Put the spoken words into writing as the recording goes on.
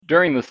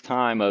During this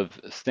time of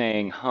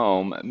staying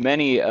home,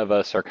 many of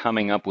us are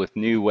coming up with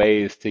new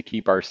ways to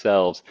keep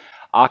ourselves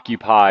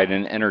occupied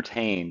and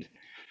entertained.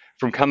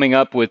 From coming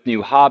up with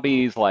new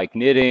hobbies like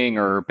knitting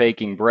or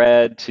baking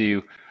bread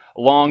to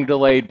long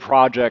delayed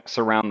projects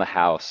around the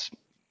house.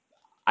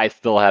 I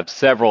still have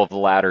several of the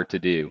latter to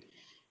do.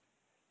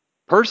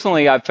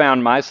 Personally, I've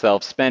found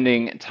myself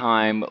spending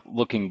time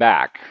looking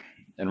back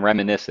and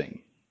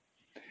reminiscing.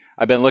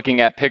 I've been looking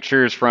at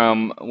pictures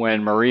from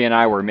when Marie and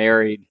I were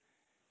married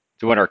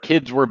to when our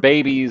kids were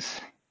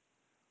babies,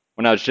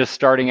 when I was just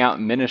starting out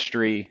in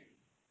ministry,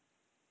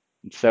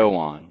 and so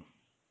on.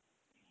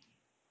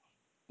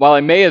 While I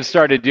may have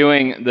started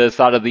doing this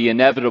out of the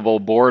inevitable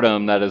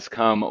boredom that has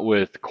come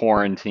with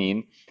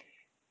quarantine,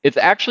 it's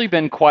actually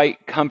been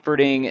quite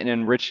comforting and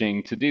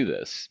enriching to do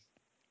this.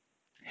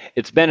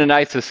 It's been a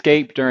nice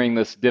escape during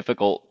this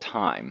difficult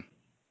time.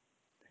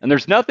 And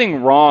there's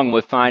nothing wrong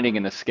with finding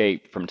an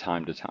escape from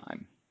time to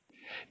time,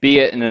 be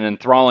it in an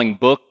enthralling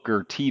book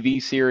or TV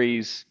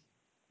series,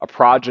 a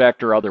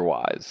project, or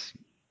otherwise.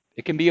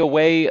 It can be a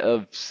way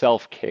of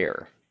self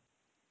care.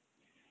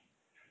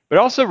 But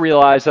also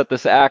realize that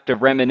this act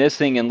of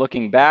reminiscing and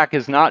looking back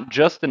is not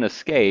just an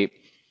escape,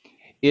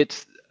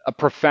 it's a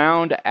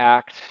profound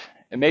act,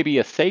 and maybe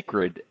a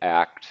sacred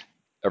act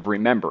of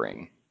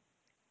remembering.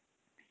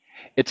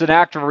 It's an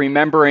act of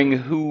remembering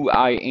who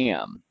I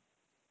am,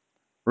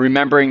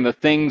 remembering the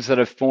things that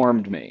have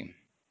formed me,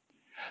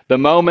 the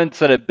moments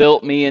that have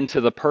built me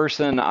into the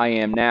person I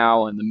am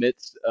now in the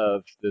midst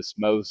of this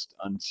most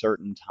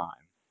uncertain time.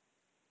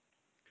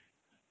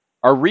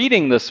 Our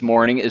reading this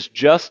morning is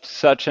just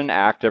such an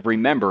act of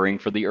remembering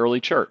for the early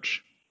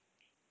church.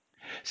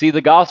 See,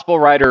 the gospel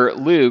writer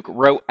Luke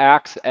wrote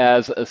Acts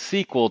as a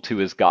sequel to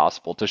his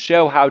gospel to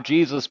show how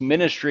Jesus'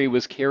 ministry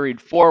was carried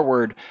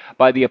forward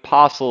by the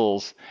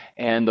apostles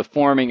and the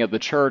forming of the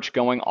church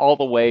going all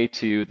the way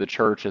to the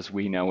church as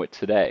we know it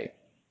today.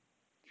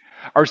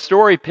 Our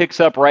story picks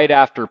up right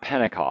after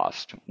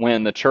Pentecost,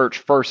 when the church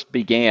first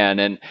began,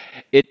 and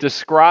it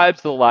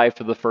describes the life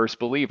of the first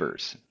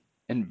believers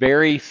in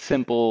very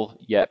simple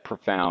yet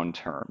profound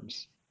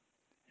terms.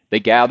 They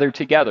gathered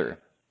together.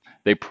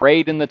 They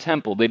prayed in the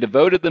temple. They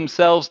devoted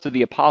themselves to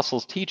the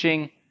apostles'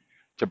 teaching,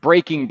 to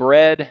breaking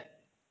bread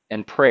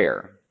and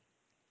prayer.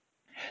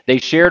 They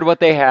shared what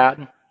they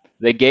had.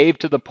 They gave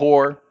to the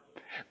poor.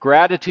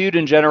 Gratitude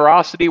and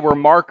generosity were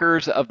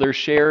markers of their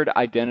shared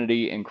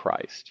identity in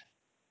Christ.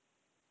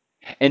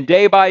 And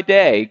day by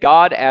day,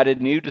 God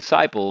added new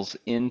disciples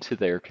into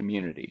their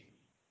community.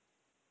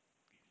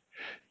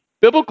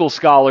 Biblical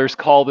scholars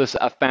call this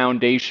a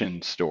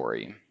foundation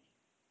story.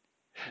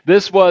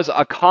 This was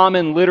a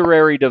common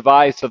literary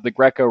device of the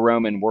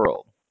Greco-Roman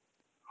world,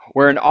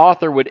 where an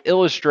author would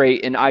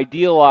illustrate an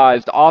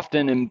idealized,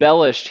 often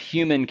embellished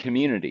human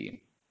community,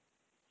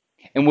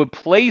 and would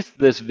place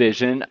this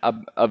vision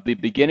of the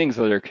beginnings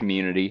of their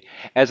community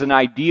as an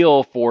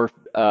ideal for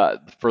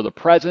the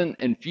present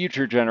and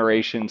future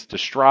generations to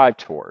strive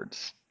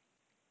towards.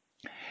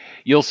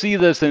 You'll see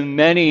this in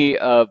many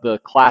of the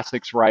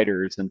classics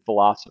writers and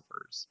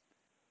philosophers.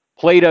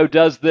 Plato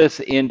does this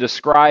in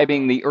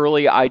describing the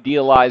early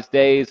idealized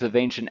days of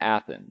ancient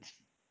Athens.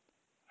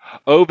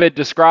 Ovid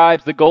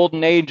describes the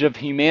golden age of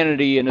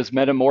humanity in his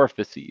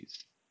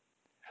Metamorphoses.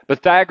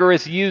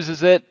 Pythagoras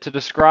uses it to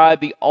describe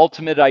the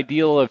ultimate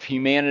ideal of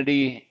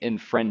humanity in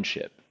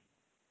friendship.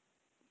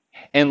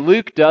 And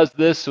Luke does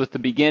this with the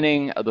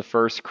beginning of the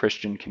first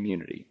Christian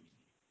community.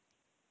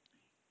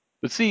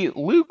 But see,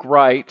 Luke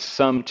writes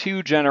some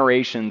 2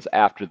 generations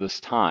after this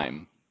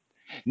time,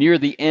 near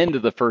the end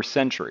of the first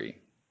century.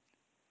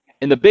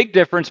 And the big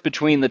difference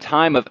between the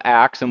time of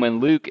Acts and when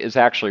Luke is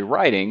actually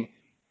writing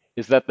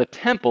is that the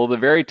temple, the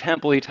very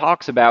temple he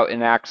talks about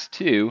in Acts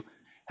 2,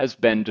 has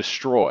been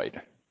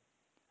destroyed.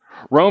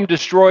 Rome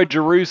destroyed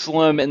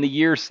Jerusalem in the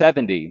year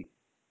 70,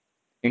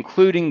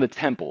 including the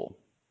temple.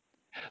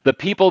 The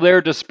people there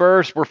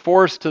dispersed were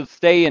forced to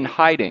stay in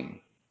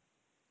hiding.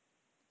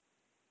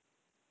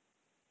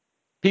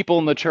 People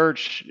in the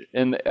church,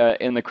 in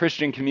the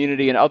Christian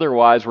community and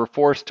otherwise, were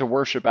forced to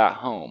worship at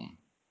home.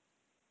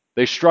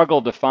 They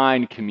struggled to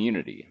find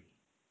community.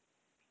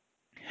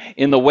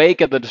 In the wake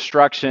of the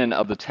destruction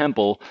of the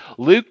temple,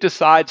 Luke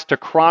decides to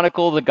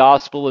chronicle the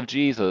gospel of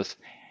Jesus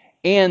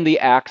and the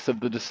acts of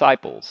the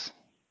disciples.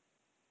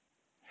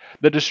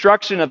 The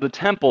destruction of the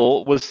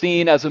temple was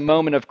seen as a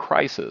moment of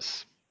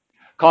crisis,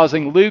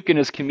 causing Luke and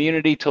his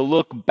community to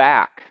look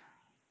back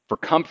for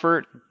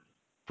comfort,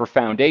 for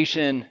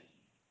foundation,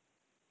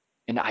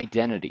 and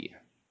identity.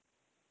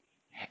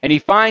 And he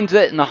finds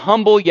it in the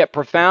humble yet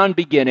profound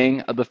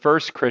beginning of the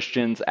first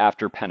Christians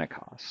after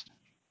Pentecost.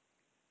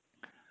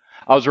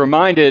 I was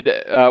reminded,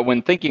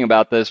 when thinking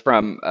about this,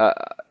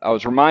 I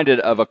was reminded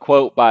of a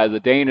quote by the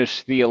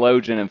Danish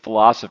theologian and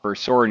philosopher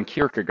Soren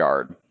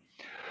Kierkegaard,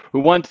 who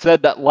once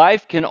said that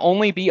life can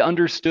only be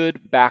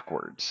understood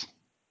backwards,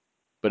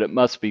 but it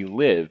must be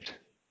lived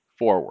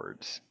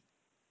forwards.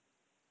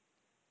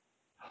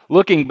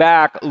 Looking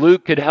back,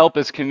 Luke could help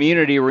his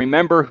community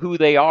remember who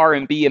they are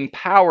and be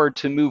empowered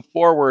to move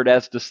forward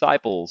as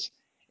disciples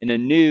in a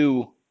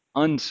new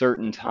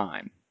uncertain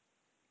time.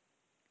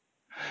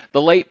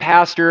 The late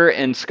pastor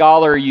and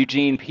scholar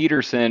Eugene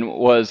Peterson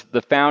was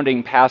the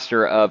founding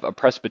pastor of a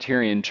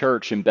Presbyterian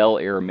church in Bel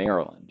Air,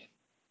 Maryland.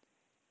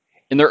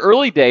 In their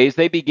early days,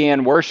 they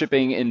began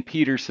worshiping in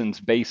Peterson's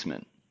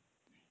basement.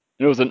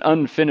 It was an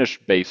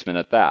unfinished basement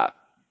at that,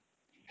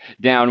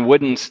 down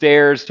wooden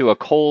stairs to a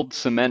cold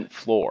cement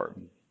floor.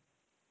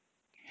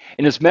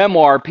 In his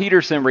memoir,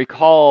 Peterson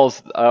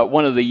recalls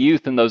one of the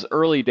youth in those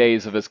early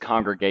days of his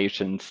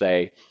congregation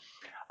say,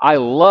 "I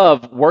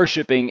love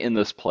worshiping in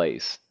this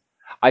place.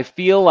 I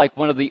feel like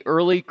one of the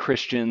early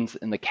Christians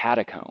in the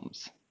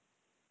catacombs."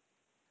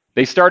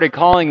 They started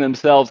calling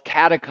themselves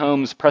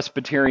Catacombs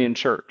Presbyterian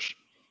Church,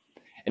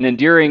 an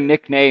endearing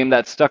nickname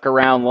that stuck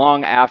around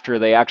long after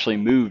they actually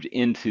moved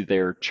into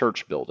their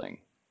church building.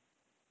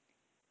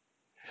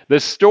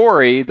 This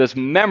story, this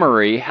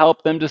memory,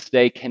 helped them to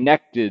stay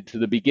connected to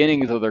the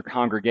beginnings of their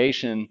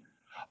congregation,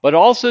 but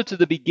also to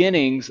the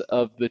beginnings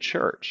of the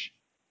church.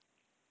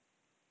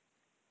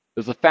 It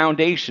was a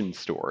foundation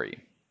story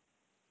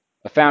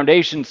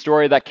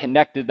that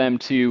connected them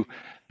to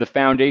the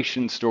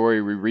foundation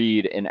story we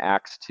read in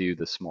Acts 2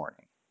 this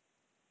morning.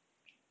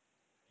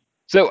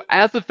 So,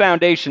 as a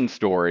foundation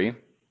story,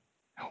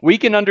 we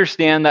can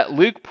understand that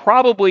Luke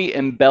probably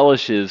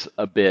embellishes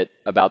a bit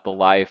about the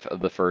life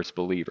of the first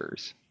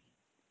believers.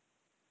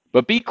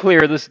 But be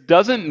clear, this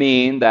doesn't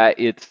mean that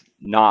it's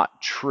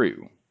not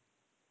true.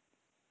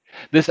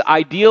 This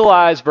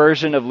idealized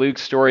version of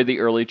Luke's story of the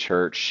early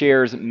church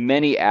shares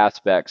many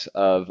aspects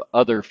of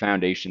other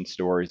foundation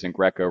stories in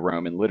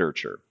Greco-Roman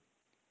literature.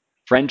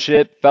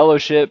 Friendship,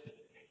 fellowship,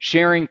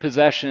 sharing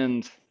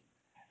possessions,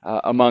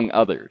 among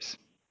others.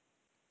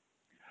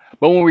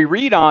 But when we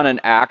read on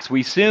in Acts,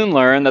 we soon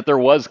learn that there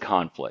was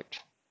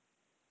conflict.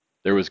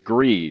 There was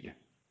greed.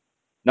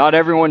 Not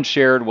everyone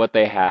shared what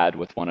they had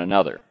with one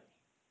another.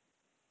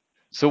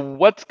 So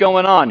what's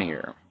going on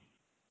here?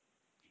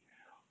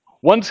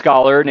 One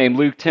scholar named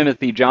Luke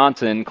Timothy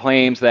Johnson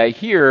claims that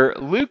here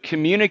Luke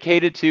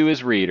communicated to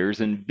his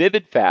readers in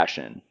vivid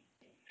fashion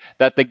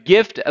that the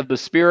gift of the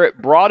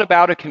Spirit brought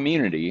about a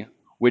community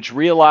which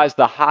realized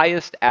the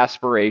highest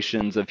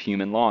aspirations of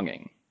human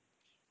longing: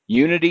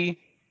 unity,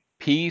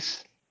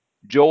 peace,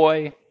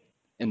 joy,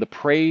 and the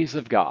praise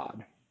of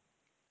God.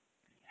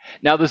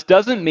 Now, this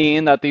doesn't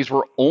mean that these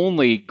were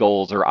only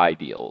goals or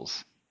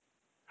ideals.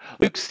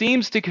 Luke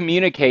seems to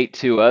communicate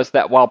to us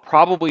that while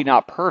probably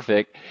not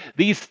perfect,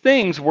 these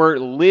things were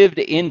lived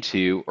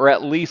into, or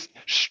at least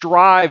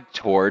strived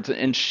towards,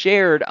 and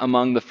shared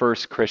among the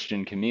first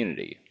Christian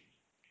community.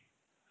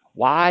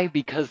 Why?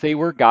 Because they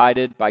were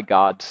guided by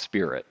God's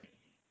Spirit.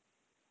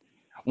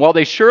 While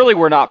they surely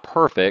were not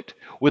perfect,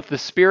 with the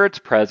Spirit's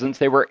presence,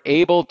 they were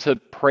able to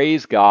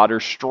praise God, or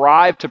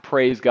strive to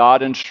praise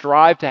God, and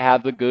strive to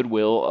have the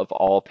goodwill of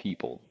all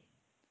people.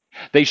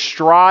 They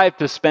strived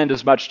to spend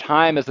as much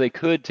time as they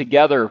could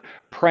together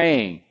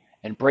praying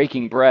and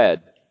breaking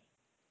bread.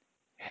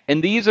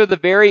 And these are the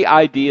very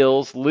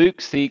ideals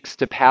Luke seeks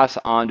to pass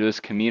on to his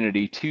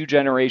community 2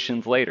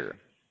 generations later,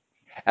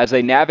 as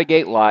they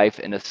navigate life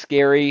in a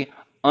scary,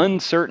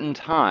 uncertain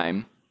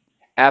time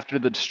after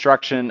the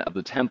destruction of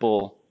the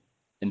temple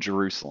in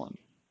Jerusalem.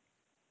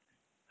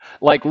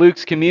 Like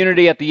Luke's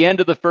community at the end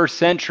of the first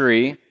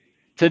century,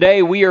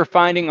 today we are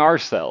finding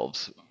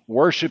ourselves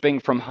worshiping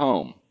from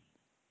home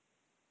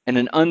in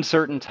an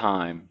uncertain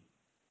time,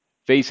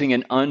 facing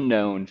an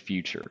unknown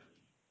future.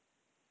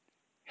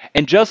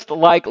 And just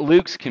like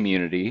Luke's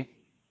community,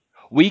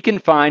 we can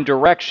find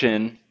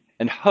direction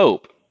and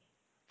hope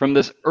from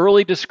this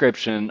early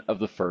description of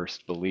the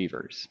first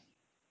believers.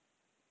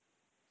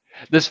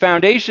 This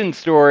foundation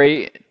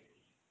story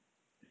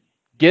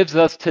gives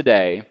us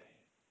today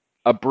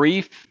a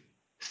brief,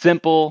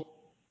 simple,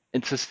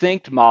 and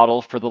succinct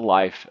model for the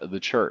life of the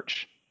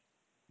church,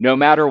 no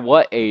matter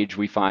what age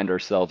we find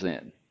ourselves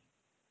in.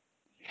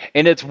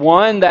 And it's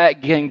one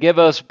that can give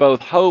us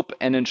both hope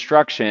and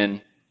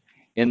instruction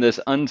in this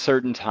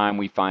uncertain time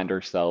we find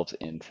ourselves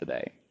in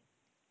today.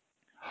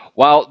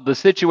 While the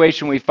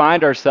situation we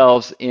find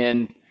ourselves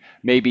in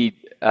may be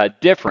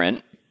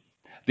different,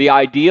 the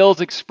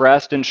ideals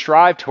expressed and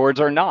strive towards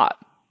are not.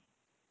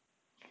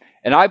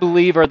 And I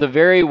believe are the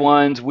very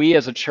ones we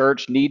as a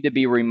church need to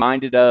be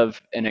reminded of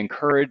and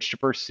encouraged to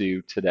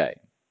pursue today.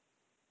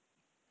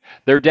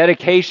 Their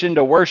dedication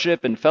to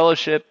worship and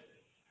fellowship,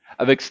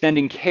 of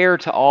extending care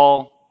to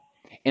all,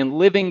 and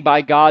living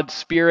by God's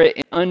Spirit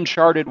in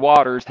uncharted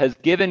waters has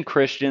given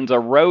Christians a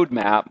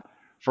roadmap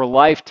for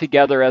life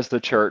together as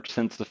the church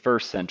since the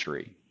first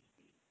century.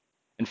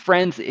 And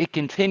friends, it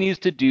continues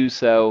to do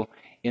so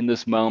in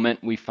this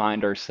moment we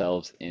find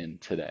ourselves in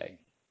today.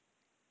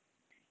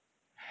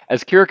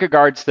 As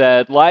Kierkegaard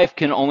said, life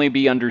can only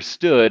be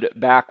understood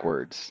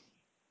backwards,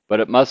 but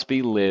it must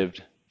be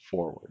lived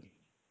forward.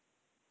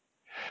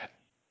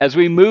 As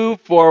we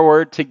move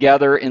forward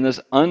together in this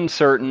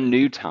uncertain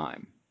new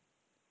time,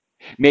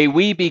 may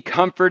we be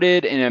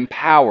comforted and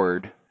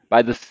empowered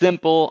by the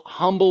simple,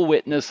 humble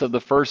witness of the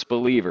first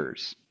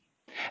believers,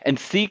 and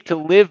seek to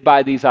live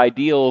by these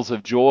ideals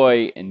of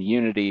joy and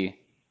unity,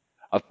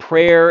 of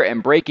prayer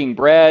and breaking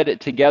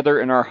bread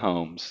together in our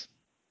homes,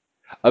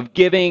 of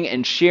giving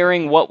and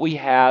sharing what we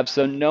have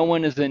so no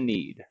one is in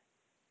need,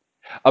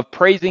 of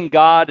praising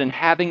God and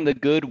having the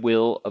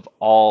goodwill of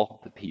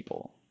all the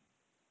people.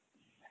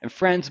 And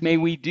friends, may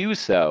we do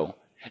so,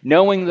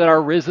 knowing that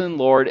our risen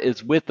Lord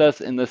is with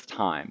us in this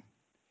time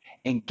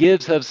and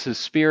gives us his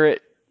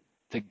Spirit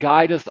to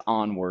guide us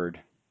onward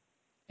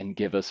and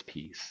give us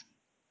peace.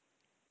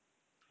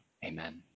 Amen.